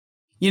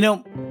You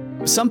know,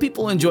 some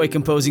people enjoy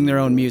composing their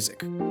own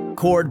music,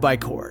 chord by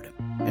chord,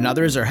 and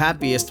others are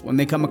happiest when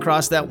they come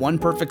across that one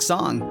perfect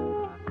song.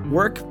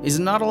 Work is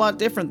not a lot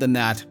different than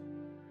that.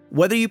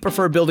 Whether you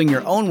prefer building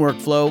your own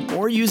workflow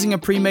or using a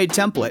pre-made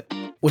template,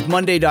 with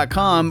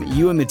Monday.com,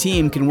 you and the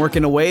team can work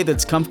in a way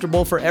that's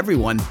comfortable for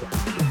everyone.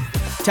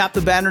 Tap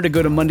the banner to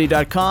go to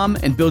Monday.com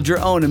and build your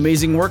own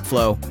amazing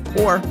workflow,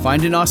 or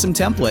find an awesome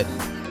template.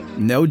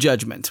 No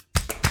judgment.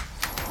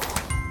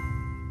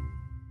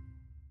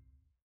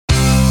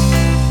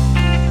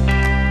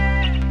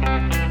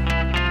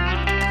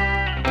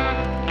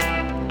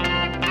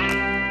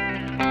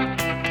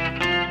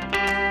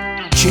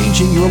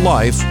 Changing your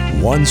life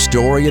one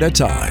story at a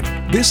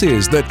time. This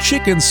is the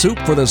Chicken Soup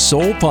for the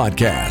Soul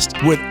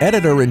podcast with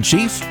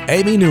Editor-in-Chief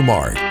Amy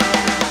Newmark.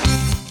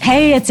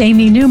 Hey, it's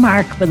Amy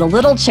Newmark with a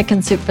little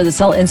Chicken Soup for the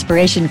Soul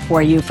inspiration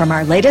for you from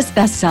our latest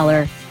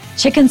bestseller,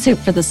 Chicken Soup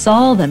for the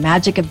Soul, The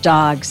Magic of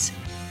Dogs.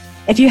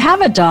 If you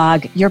have a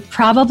dog, you're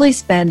probably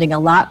spending a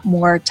lot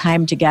more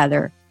time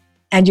together,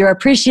 and your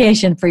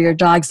appreciation for your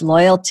dog's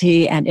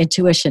loyalty and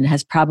intuition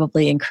has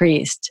probably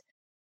increased.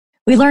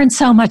 We learn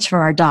so much from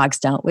our dogs,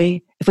 don't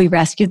we? If we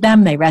rescue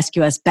them, they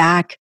rescue us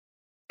back.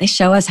 They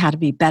show us how to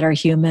be better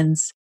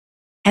humans.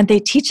 And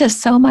they teach us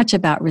so much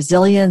about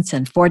resilience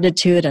and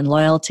fortitude and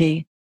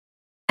loyalty.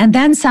 And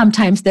then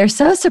sometimes they're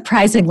so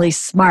surprisingly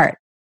smart,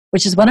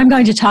 which is what I'm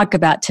going to talk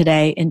about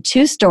today in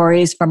 2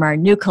 stories from our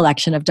new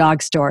collection of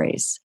dog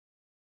stories.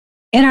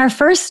 In our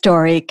first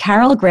story,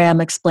 Carol Graham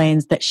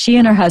explains that she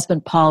and her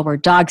husband Paul were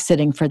dog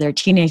sitting for their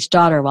teenage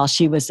daughter while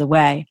she was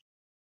away.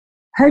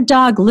 Her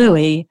dog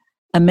Louie,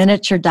 a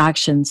miniature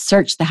dachshund,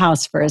 searched the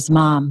house for his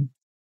mom.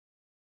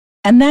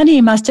 And then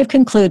he must have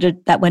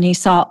concluded that when he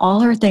saw all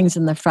her things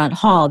in the front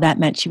hall, that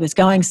meant she was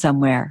going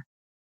somewhere.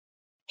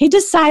 He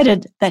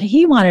decided that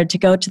he wanted to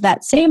go to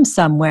that same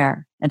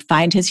somewhere and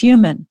find his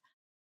human.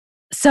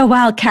 So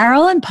while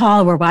Carol and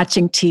Paul were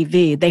watching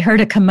TV, they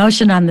heard a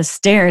commotion on the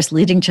stairs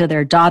leading to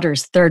their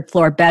daughter's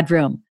 3rd-floor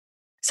bedroom.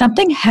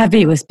 Something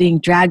heavy was being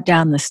dragged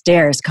down the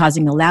stairs,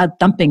 causing a loud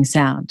thumping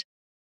sound.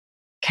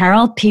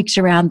 Carol peeked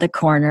around the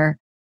corner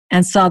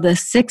and saw the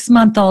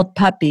 6-month-old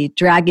puppy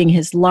dragging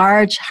his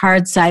large,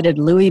 hard-sided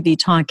Louis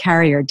Vuitton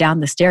carrier down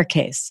the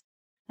staircase.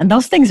 And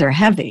those things are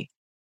heavy.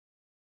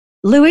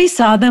 Louis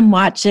saw them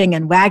watching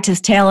and wagged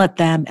his tail at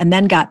them and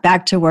then got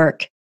back to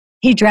work.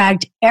 He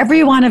dragged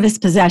every one of his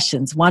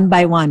possessions one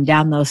by one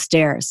down those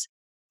stairs.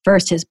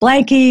 First his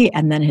blankie,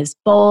 and then his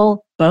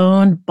bowl,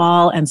 bone,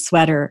 ball, and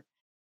sweater.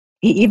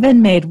 He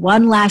even made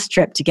one last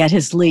trip to get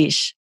his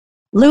leash.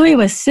 Louis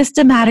was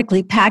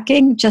systematically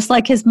packing just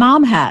like his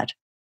mom had.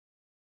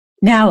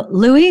 Now,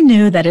 Louis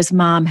knew that his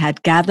mom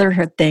had gathered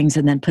her things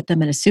and then put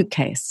them in a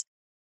suitcase.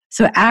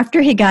 So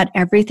after he got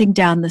everything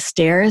down the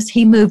stairs,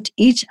 he moved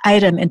each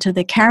item into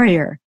the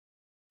carrier.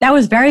 That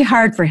was very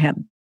hard for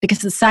him because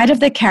the side of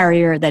the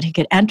carrier that he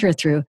could enter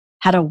through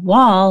had a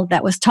wall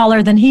that was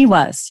taller than he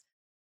was.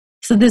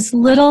 So this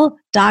little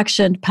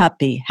dachshund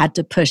puppy had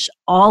to push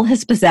all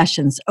his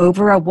possessions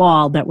over a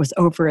wall that was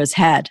over his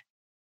head.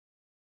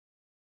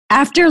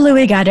 After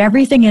Louis got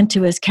everything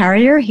into his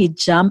carrier, he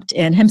jumped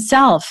in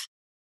himself.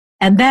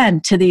 And then,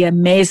 to the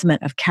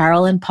amazement of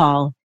Carol and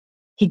Paul,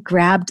 he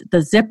grabbed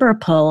the zipper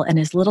pull in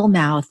his little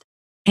mouth,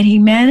 and he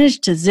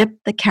managed to zip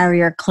the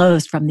carrier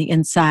closed from the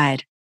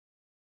inside.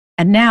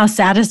 And now,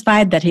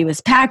 satisfied that he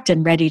was packed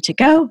and ready to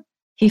go,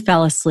 he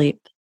fell asleep.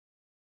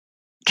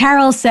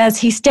 Carol says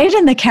he stayed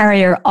in the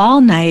carrier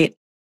all night,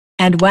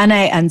 and when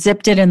I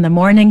unzipped it in the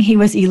morning, he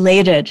was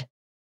elated.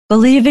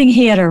 Believing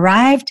he had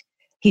arrived,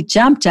 he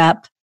jumped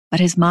up,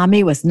 but his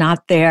mommy was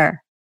not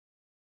there.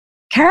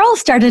 Carol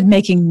started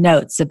making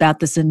notes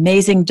about this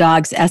amazing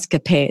dog's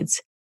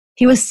escapades.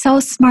 He was so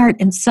smart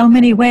in so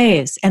many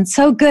ways and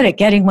so good at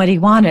getting what he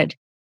wanted.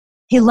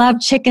 He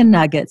loved chicken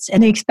nuggets,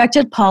 and he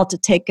expected Paul to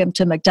take him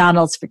to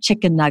McDonald's for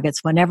chicken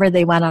nuggets whenever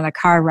they went on a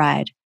car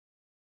ride.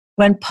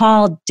 When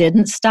Paul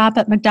didn't stop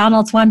at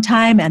McDonald's one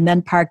time and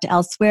then parked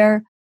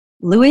elsewhere,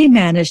 Louis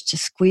managed to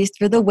squeeze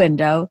through the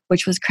window,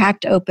 which was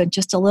cracked open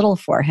just a little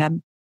for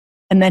him.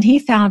 And then he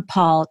found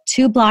Paul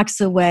 2 blocks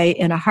away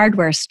in a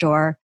hardware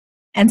store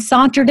and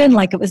sauntered in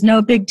like it was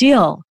no big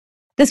deal.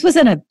 This was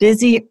in a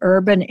busy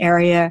urban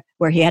area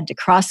where he had to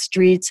cross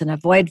streets and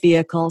avoid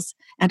vehicles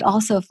and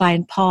also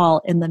find Paul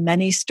in the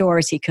many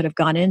stores he could have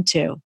gone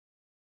into.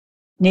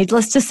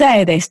 Needless to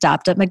say, they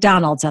stopped at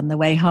McDonald's on the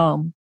way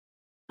home.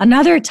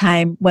 Another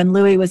time, when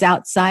Louis was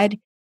outside,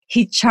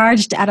 he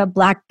charged at a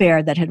black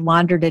bear that had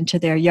wandered into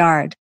their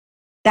yard.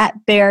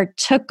 That bear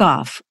took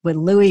off with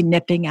Louis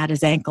nipping at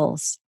his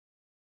ankles.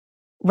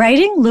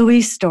 Writing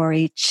Louis'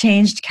 story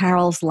changed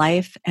Carol's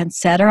life and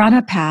set her on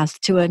a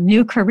path to a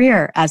new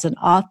career as an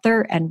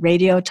author and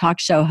radio talk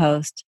show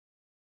host.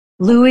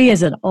 Louis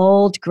is an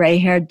old,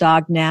 gray-haired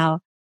dog now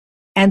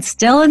and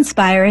still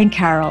inspiring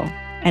Carol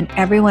and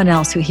everyone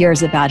else who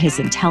hears about his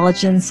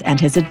intelligence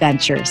and his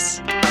adventures.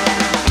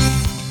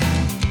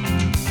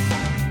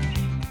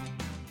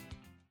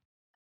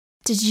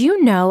 Did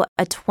you know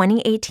a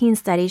 2018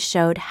 study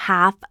showed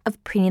half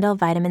of prenatal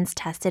vitamins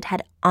tested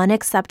had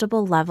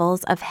unacceptable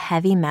levels of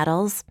heavy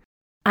metals?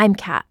 I'm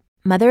Kat,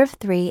 mother of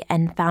 3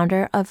 and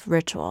founder of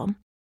Ritual.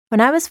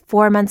 When I was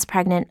 4 months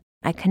pregnant,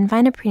 I couldn't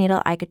find a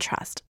prenatal I could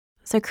trust,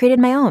 so I created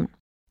my own.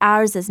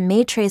 Ours is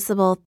made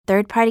traceable,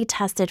 third-party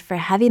tested for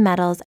heavy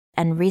metals,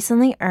 and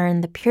recently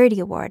earned the Purity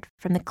Award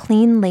from the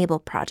Clean Label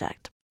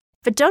Project.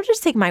 But don't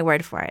just take my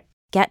word for it.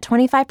 Get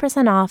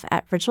 25% off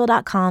at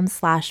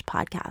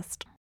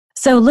ritual.com/podcast.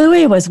 So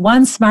Louie was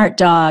one smart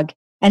dog.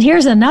 And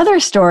here's another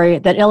story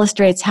that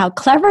illustrates how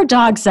clever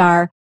dogs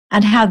are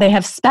and how they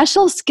have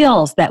special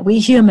skills that we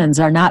humans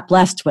are not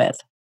blessed with.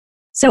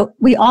 So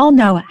we all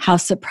know how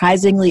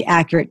surprisingly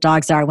accurate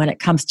dogs are when it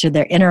comes to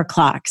their inner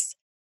clocks.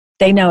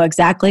 They know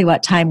exactly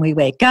what time we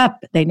wake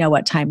up. They know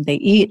what time they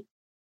eat.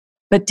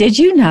 But did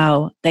you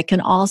know they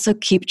can also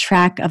keep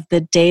track of the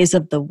days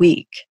of the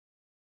week?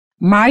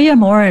 Marya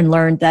Morin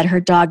learned that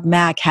her dog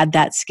Mac had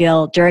that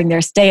skill during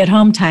their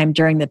stay-at-home time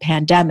during the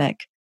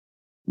pandemic.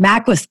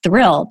 Mac was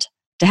thrilled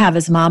to have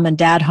his mom and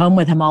dad home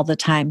with him all the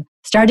time,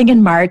 starting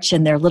in March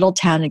in their little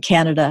town in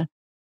Canada.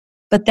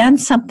 But then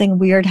something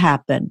weird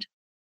happened.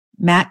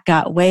 Mac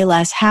got way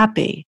less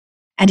happy,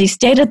 and he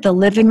stayed at the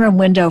living room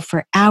window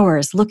for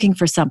hours looking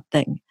for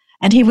something,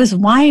 and he was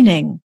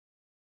whining.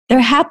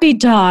 Their happy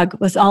dog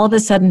was all of a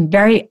sudden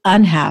very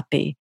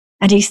unhappy,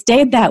 and he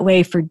stayed that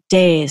way for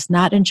days,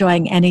 not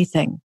enjoying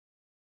anything.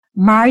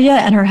 Marya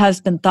and her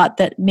husband thought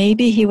that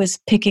maybe he was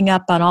picking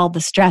up on all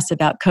the stress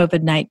about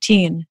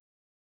COVID-19.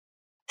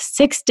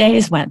 6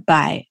 days went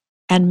by,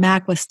 and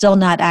Mac was still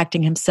not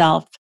acting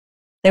himself.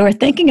 They were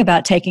thinking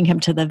about taking him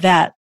to the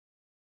vet.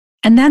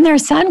 And then their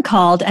son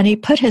called, and he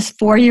put his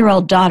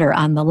 4-year-old daughter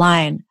on the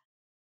line.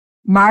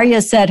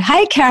 Marya said,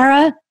 "Hi,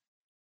 Kara."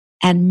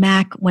 And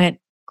Mac went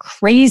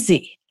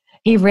crazy.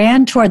 He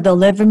ran toward the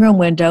living room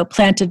window,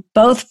 planted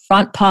both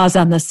front paws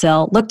on the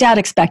sill, looked out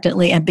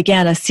expectantly, and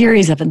began a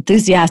series of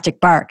enthusiastic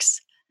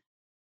barks.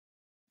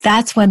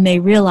 That's when they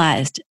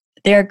realized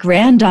their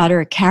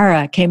granddaughter,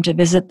 Kara, came to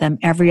visit them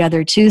every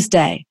other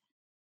Tuesday.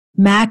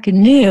 Mac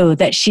knew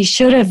that she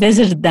should have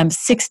visited them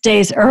 6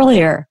 days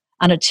earlier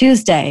on a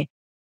Tuesday,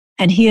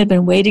 and he had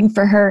been waiting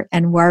for her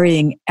and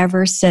worrying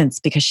ever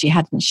since because she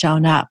hadn't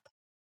shown up.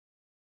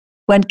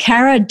 When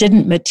Kara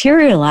didn't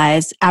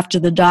materialize after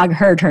the dog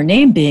heard her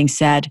name being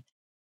said,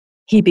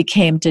 he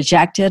became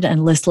dejected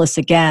and listless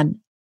again.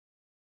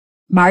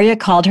 Marya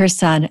called her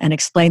son and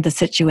explained the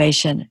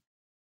situation.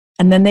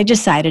 And then they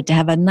decided to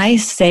have a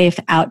nice, safe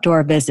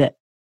outdoor visit.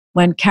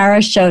 When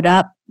Kara showed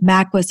up,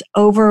 Mac was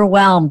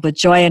overwhelmed with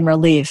joy and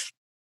relief.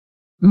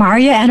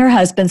 Marya and her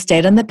husband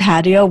stayed on the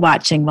patio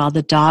watching while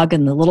the dog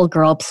and the little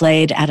girl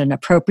played at an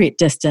appropriate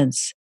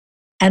distance.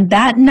 And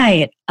that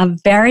night, a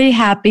very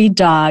happy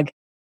dog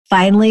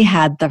finally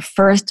had the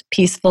first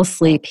peaceful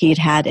sleep he'd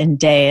had in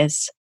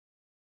days.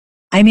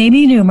 I'm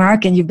Amy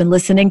Newmark, and you've been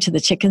listening to the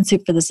Chicken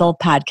Soup for the Soul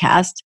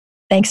podcast.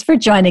 Thanks for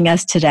joining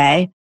us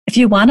today. If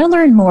you want to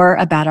learn more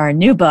about our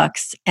new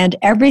books and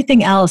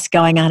everything else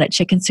going on at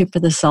Chicken Soup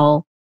for the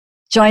Soul,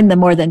 join the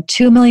more than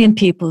 2 million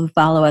people who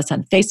follow us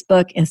on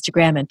Facebook,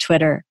 Instagram, and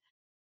Twitter.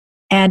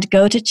 And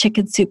go to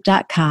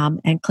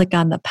chickensoup.com and click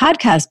on the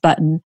podcast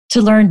button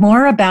to learn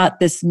more about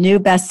this new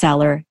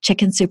bestseller,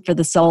 Chicken Soup for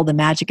the Soul, The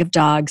Magic of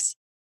Dogs.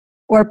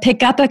 Or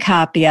pick up a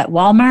copy at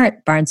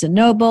Walmart, Barnes &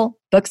 Noble,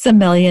 Books A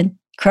Million,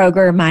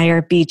 Kroger,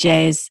 Meijer,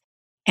 BJ's,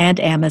 and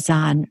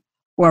Amazon,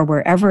 or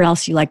wherever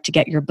else you like to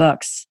get your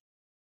books.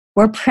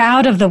 We're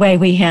proud of the way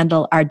we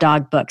handle our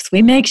dog books.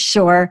 We make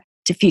sure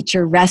to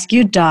feature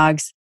rescued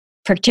dogs,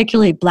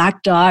 particularly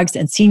black dogs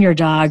and senior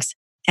dogs,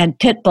 and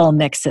pit bull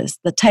mixes,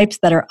 the types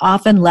that are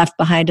often left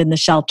behind in the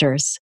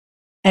shelters.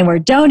 And we're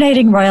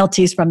donating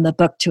royalties from the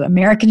book to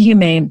American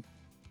Humane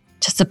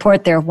to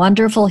support their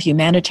wonderful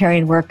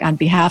humanitarian work on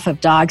behalf of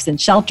dogs in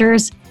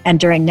shelters and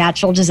during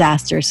natural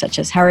disasters such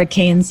as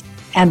hurricanes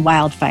and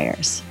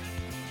wildfires.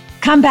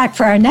 Come back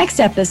for our next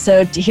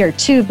episode to hear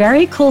 2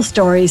 very cool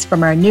stories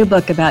from our new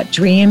book about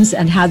dreams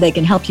and how they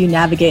can help you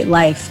navigate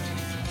life.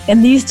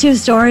 In these 2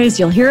 stories,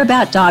 you'll hear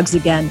about dogs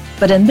again,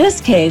 but in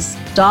this case,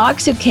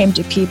 dogs who came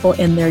to people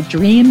in their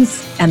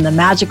dreams and the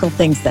magical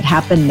things that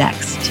happen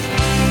next.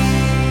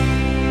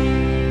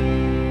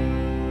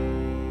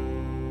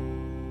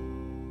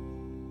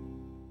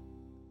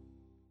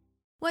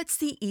 What's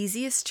the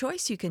easiest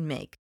choice you can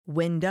make?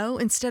 Window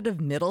instead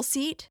of middle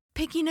seat?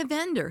 Picking a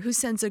vendor who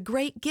sends a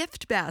great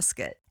gift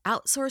basket?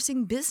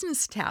 Outsourcing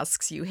business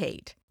tasks you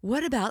hate?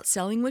 What about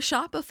selling with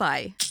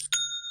Shopify?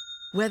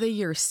 Whether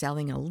you're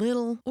selling a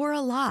little or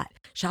a lot,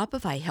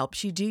 Shopify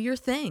helps you do your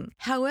thing,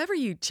 however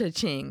you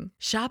cha-ching.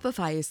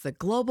 Shopify is the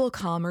global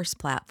commerce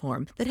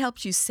platform that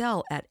helps you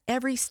sell at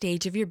every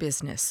stage of your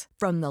business.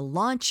 From the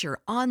launch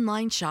your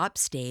online shop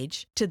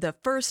stage to the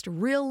first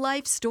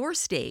real-life store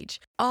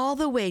stage, all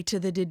the way to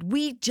the did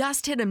we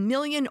just hit 1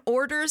 million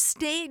orders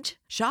stage.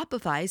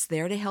 Shopify's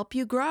there to help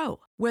you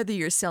grow. Whether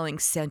you're selling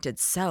scented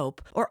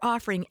soap or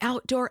offering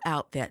outdoor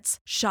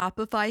outfits,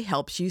 Shopify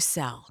helps you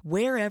sell.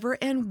 Wherever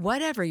and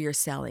whatever you're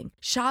selling,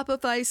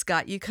 Shopify's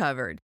got you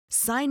covered.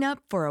 Sign up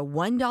for a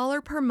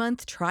 $1 per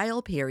month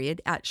trial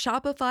period at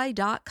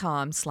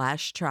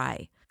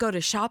shopify.com/try. Go to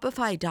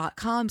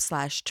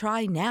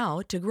shopify.com/try now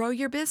to grow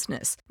your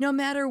business, no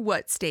matter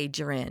what stage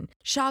you're in.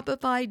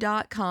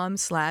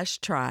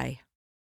 Shopify.com/try.